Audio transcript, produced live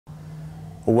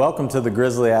Well, welcome to the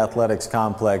Grizzly Athletics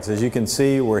Complex. As you can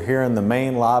see, we're here in the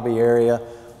main lobby area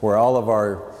where all of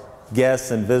our guests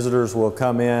and visitors will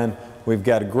come in. We've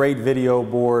got a great video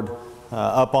board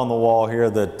up on the wall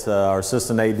here that our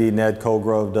assistant AD, Ned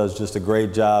Colgrove, does just a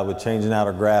great job with changing out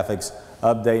our graphics,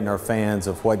 updating our fans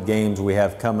of what games we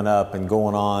have coming up and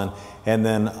going on, and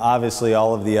then obviously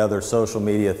all of the other social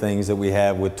media things that we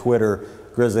have with Twitter,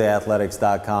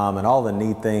 GrizzlyAthletics.com, and all the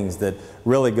neat things that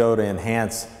really go to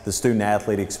enhance the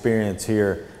student-athlete experience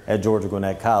here at Georgia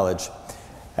Gwinnett College.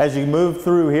 As you move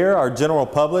through here, our general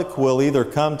public will either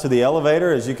come to the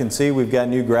elevator. As you can see, we've got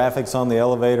new graphics on the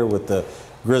elevator with the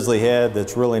Grizzly head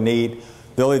that's really neat.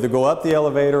 They'll either go up the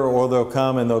elevator or they'll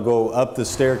come and they'll go up the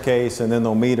staircase and then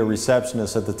they'll meet a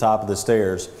receptionist at the top of the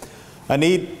stairs. A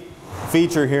neat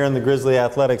feature here in the Grizzly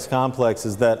Athletics Complex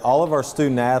is that all of our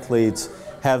student-athletes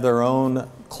have their own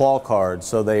claw cards.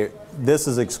 So this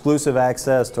is exclusive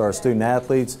access to our student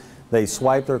athletes. They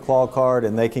swipe their claw card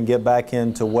and they can get back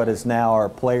into what is now our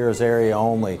players area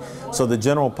only. So the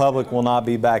general public will not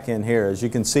be back in here. As you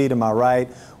can see to my right,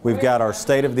 we've got our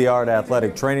state-of-the-art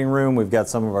athletic training room. We've got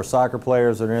some of our soccer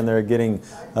players that are in there getting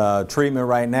treatment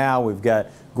right now. We've got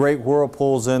great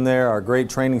whirlpools in there. Our great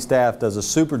training staff does a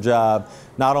super job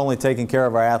not only taking care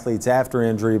of our athletes after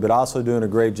injury, but also doing a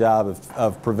great job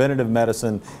of preventative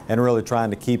medicine and really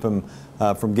trying to keep them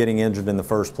from getting injured in the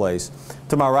first place.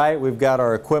 To my right, we've got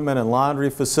our equipment and laundry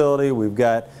facility. We've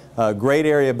got a great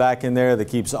area back in there that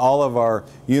keeps all of our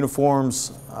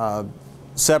uniforms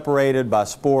separated by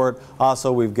sport.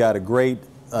 Also, we've got a great,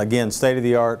 again,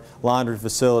 state-of-the-art laundry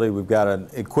facility. We've got an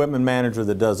equipment manager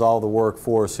that does all the work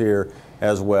for us here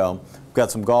as well. We've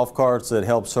got some golf carts that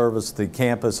help service the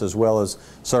campus as well as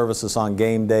service us on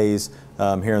game days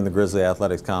here in the Grizzly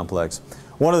Athletics Complex.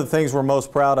 One of the things we're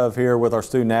most proud of here with our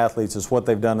student athletes is what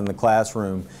they've done in the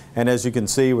classroom. And as you can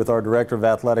see with our Director of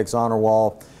Athletics honor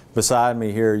wall beside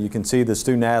me here, you can see the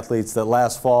student athletes that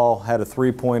last fall had a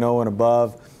 3.0 and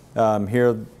above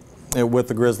here with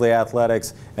the Grizzly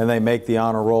Athletics, and they make the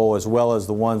honor roll as well as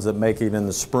the ones that make it in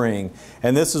the spring.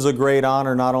 And this is a great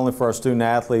honor not only for our student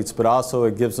athletes, but also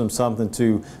it gives them something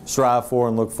to strive for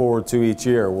and look forward to each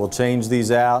year. We'll change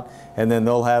these out and then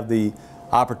they'll have the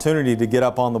opportunity to get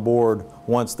up on the board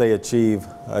once they achieve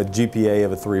a GPA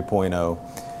of a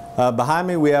 3.0. Behind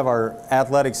me we have our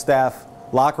athletic staff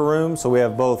locker room, so we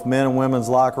have both men and women's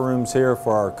locker rooms here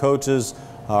for our coaches,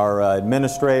 our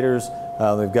administrators.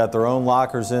 They've got their own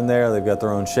lockers in there, they've got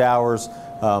their own showers,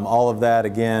 all of that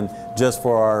again just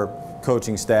for our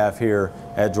coaching staff here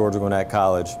at Georgia Gwinnett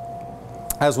College.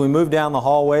 As we move down the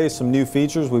hallway, some new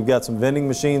features. We've got some vending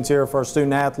machines here for our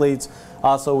student athletes.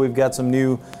 Also, we've got some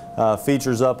new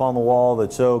features up on the wall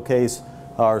that showcase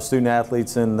our student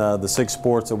athletes in the 6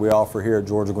 sports that we offer here at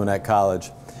Georgia Gwinnett College.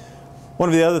 One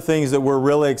of the other things that we're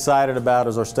really excited about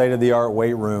is our state-of-the-art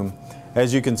weight room.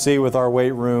 As you can see with our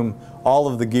weight room, all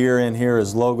of the gear in here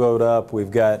is logoed up.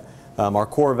 We've got our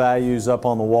core values up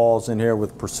on the walls in here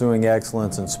with pursuing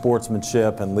excellence and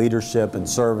sportsmanship and leadership and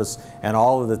service and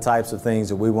all of the types of things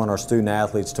that we want our student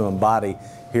athletes to embody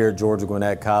here at Georgia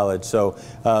Gwinnett College. So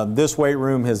this weight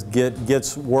room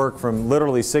gets work from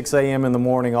literally 6 a.m. in the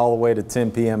morning all the way to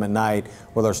 10 p.m. at night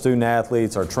with our student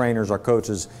athletes, our trainers, our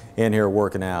coaches in here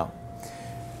working out.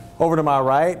 Over to my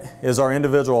right is our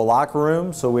individual locker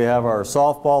room. So we have our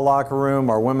softball locker room,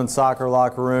 our women's soccer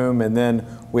locker room, and then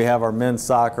we have our men's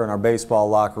soccer and our baseball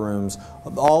locker rooms.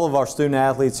 All of our student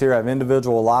athletes here have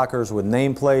individual lockers with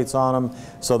nameplates on them,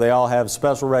 so they all have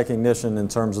special recognition in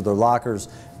terms of their lockers.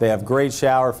 They have great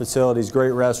shower facilities,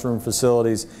 great restroom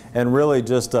facilities, and really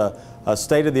just a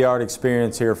state-of-the-art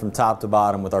experience here from top to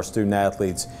bottom with our student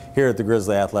athletes here at the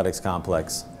Grizzly Athletics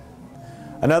Complex.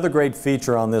 Another great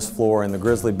feature on this floor in the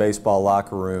Grizzly baseball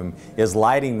locker room is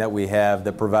lighting that we have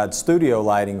that provides studio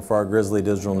lighting for our Grizzly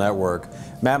digital network.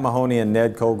 Matt Mahoney and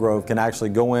Ned Colgrove can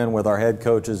actually go in with our head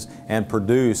coaches and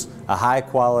produce a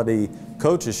high-quality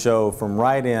coaches show from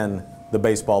right in the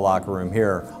baseball locker room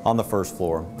here on the first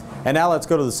floor. And now let's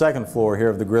go to the second floor here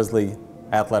of the Grizzly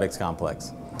Athletics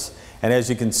Complex. And as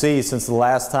you can see, since the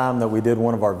last time that we did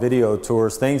one of our video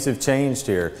tours, things have changed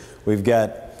here. We've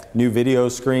got new video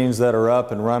screens that are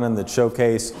up and running that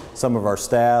showcase some of our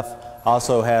staff.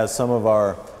 Also has some of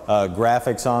our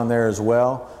graphics on there as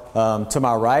well. To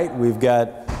my right, we've got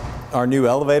our new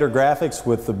elevator graphics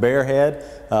with the bear head.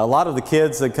 A lot of the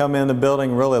kids that come in the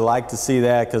building really like to see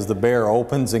that because the bear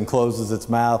opens and closes its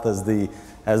mouth as the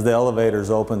elevators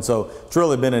open. So it's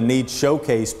really been a neat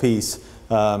showcase piece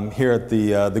here at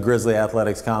the Grizzly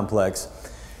Athletics Complex.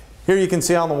 Here you can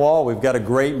see on the wall we've got a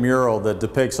great mural that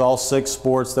depicts all 6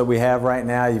 sports that we have right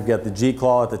now. You've got the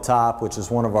G-Claw at the top, which is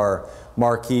one of our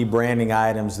marquee branding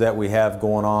items that we have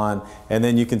going on. And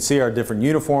then you can see our different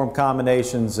uniform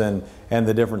combinations and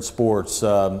the different sports.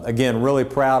 Again, really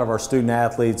proud of our student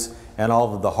athletes and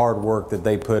all of the hard work that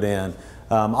they put in.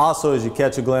 Also, as you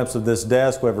catch a glimpse of this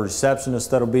desk, we have a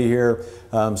receptionist that'll be here.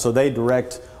 So they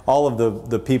direct all of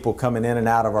the people coming in and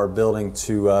out of our building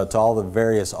to all the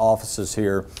various offices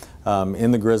here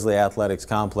in the Grizzly Athletics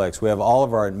Complex. We have all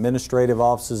of our administrative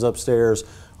offices upstairs,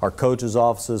 our coaches'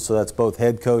 offices, so that's both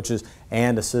head coaches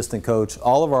and assistant coach.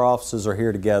 All of our offices are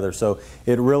here together, so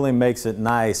it really makes it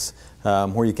nice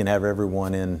where you can have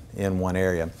everyone in one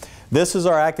area. This is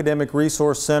our Academic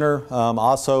Resource Center,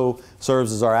 also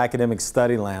serves as our Academic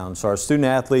Study Lounge. So our student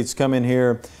athletes come in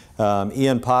here. Dr.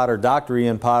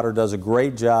 Ian Potter does a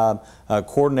great job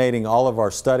coordinating all of our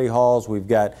study halls. We've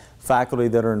got faculty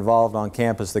that are involved on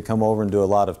campus that come over and do a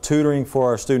lot of tutoring for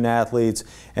our student athletes,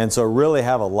 and so really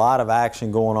have a lot of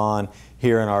action going on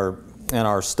here in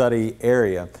our study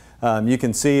area. You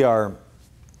can see our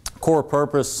core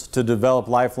purpose to develop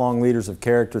lifelong leaders of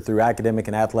character through academic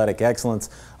and athletic excellence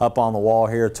up on the wall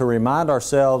here, to remind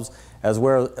ourselves as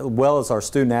well as our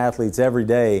student athletes every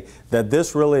day that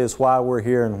this really is why we're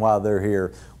here and why they're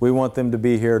here. We want them to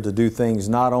be here to do things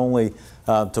not only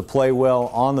to play well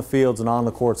on the fields and on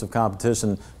the courts of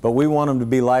competition, but we want them to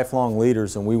be lifelong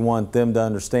leaders, and we want them to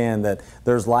understand that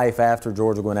there's life after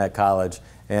Georgia Gwinnett College,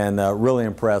 and really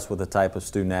impressed with the type of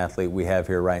student athlete we have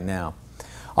here right now.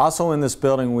 Also in this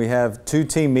building, we have 2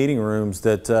 team meeting rooms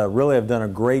that really have done a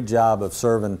great job of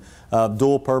serving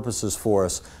dual purposes for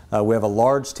us. We have a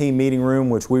large team meeting room,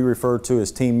 which we refer to as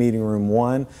Team Meeting Room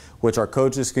 1, which our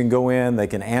coaches can go in, they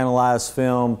can analyze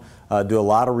film, do a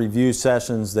lot of review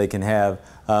sessions, they can have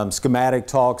schematic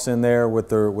talks in there with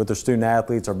their student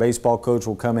athletes. Our baseball coach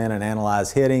will come in and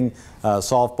analyze hitting,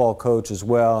 softball coach as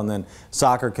well, and then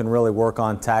soccer can really work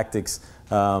on tactics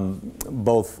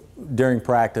both during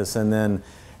practice and then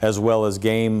as well as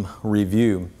game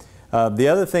review. The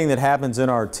other thing that happens in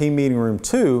our team meeting room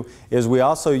 2 is we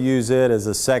also use it as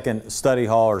a second study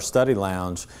hall or study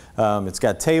lounge. It's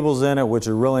got tables in it, which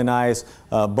are really nice.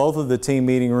 Both of the team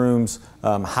meeting rooms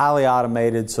highly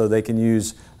automated, so they can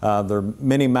use their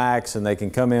mini Macs, and they can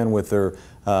come in with their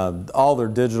all their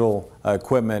digital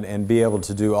equipment and be able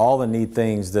to do all the neat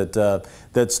things that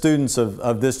that students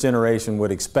of this generation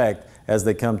would expect as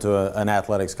they come to an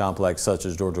athletics complex such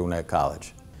as Georgia Gwinnett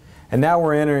College. And now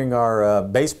we're entering our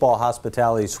baseball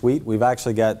hospitality suite. We've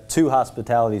actually got 2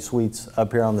 hospitality suites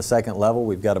up here on the 2nd level.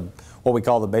 We've got what we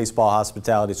call the baseball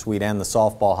hospitality suite and the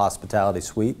softball hospitality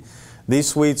suite. These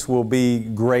suites will be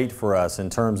great for us in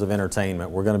terms of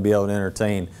entertainment. We're going to be able to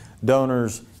entertain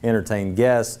donors, entertain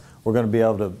guests. We're going to be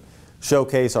able to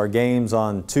showcase our games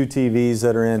on 2 TVs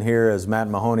that are in here, as Matt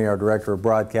Mahoney, our Director of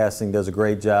Broadcasting, does a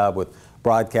great job with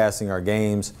broadcasting our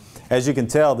games. As you can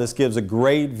tell, this gives a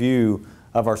great view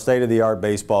of our state-of-the-art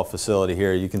baseball facility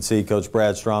here. You can see Coach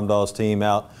Brad Stromdahl's team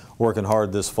out working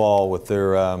hard this fall with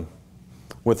their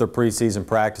preseason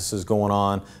practices going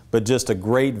on, but just a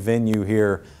great venue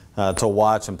here to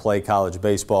watch and play college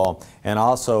baseball, and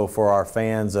also for our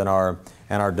fans and our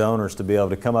donors to be able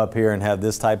to come up here and have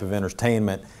this type of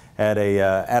entertainment at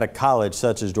a college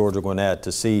such as Georgia Gwinnett.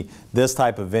 To see this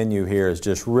type of venue here is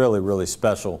just really, really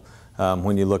special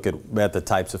when you look at the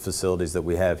types of facilities that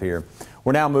we have here.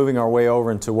 We're now moving our way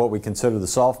over into what we consider the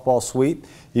softball suite.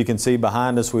 You can see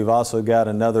behind us we've also got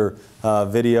another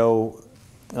video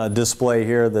display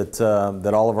here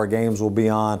that all of our games will be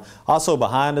on. Also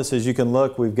behind us, as you can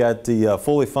look, we've got the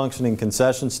fully functioning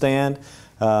concession stand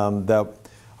that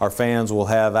our fans will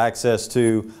have access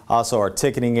to. Also our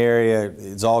ticketing area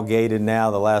is all gated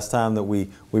now. The last time that we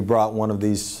brought one of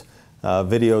these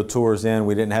video tours in,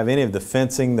 we didn't have any of the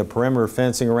fencing, the perimeter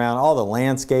fencing around. All the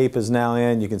landscape is now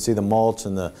in. You can see the mulch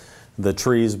and the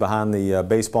trees behind the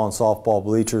baseball and softball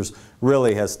bleachers.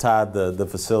 Really has tied the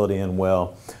facility in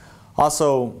well.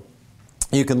 Also,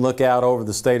 you can look out over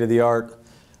the state-of-the-art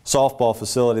softball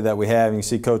facility that we have. You can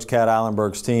see Coach Kat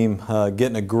Eilenberg's team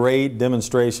getting a great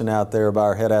demonstration out there by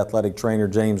our head athletic trainer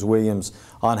James Williams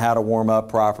on how to warm up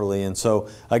properly. And so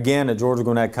again, at Georgia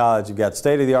Gwinnett College, you've got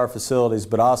state-of-the-art facilities,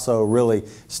 but also really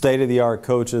state-of-the-art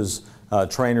coaches,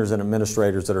 trainers, and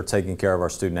administrators that are taking care of our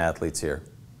student athletes here.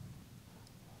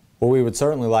 Well, we would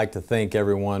certainly like to thank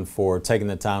everyone for taking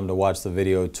the time to watch the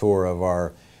video tour of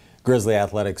our Grizzly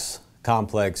Athletics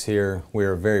complex here. We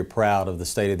are very proud of the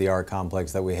state-of-the-art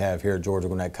complex that we have here at Georgia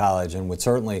Gwinnett College, and would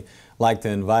certainly like to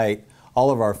invite all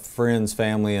of our friends,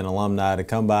 family, and alumni to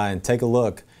come by and take a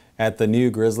look at the new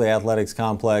Grizzly Athletics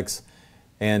complex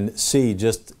and see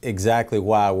just exactly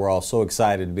why we're all so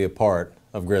excited to be a part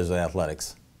of Grizzly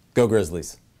Athletics. Go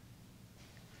Grizzlies!